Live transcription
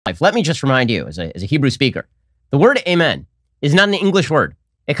let me just remind you, as a Hebrew speaker, the word amen is not an English word.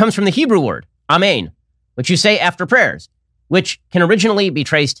 It comes from the Hebrew word, amen, which you say after prayers, which can originally be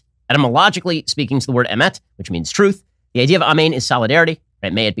traced etymologically speaking to the word emet, which means truth. The idea of amen is solidarity,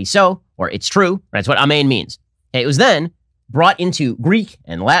 right? May it be so, or it's true, right? That's what amen means. Okay, it was then brought into Greek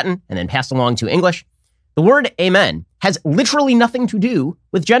and Latin and then passed along to English. The word amen has literally nothing to do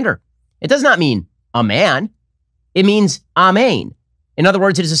with gender. It does not mean a man. It means amen. In other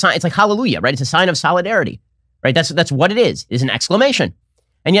words, it is a sign. It's like hallelujah, right? It's a sign of solidarity, right? That's what it is. It is an exclamation.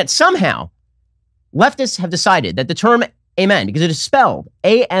 And yet somehow leftists have decided that the term amen, because it is spelled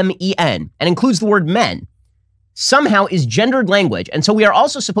A-M-E-N and includes the word men, somehow is gendered language. And so we are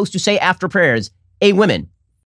also supposed to say after prayers, a women,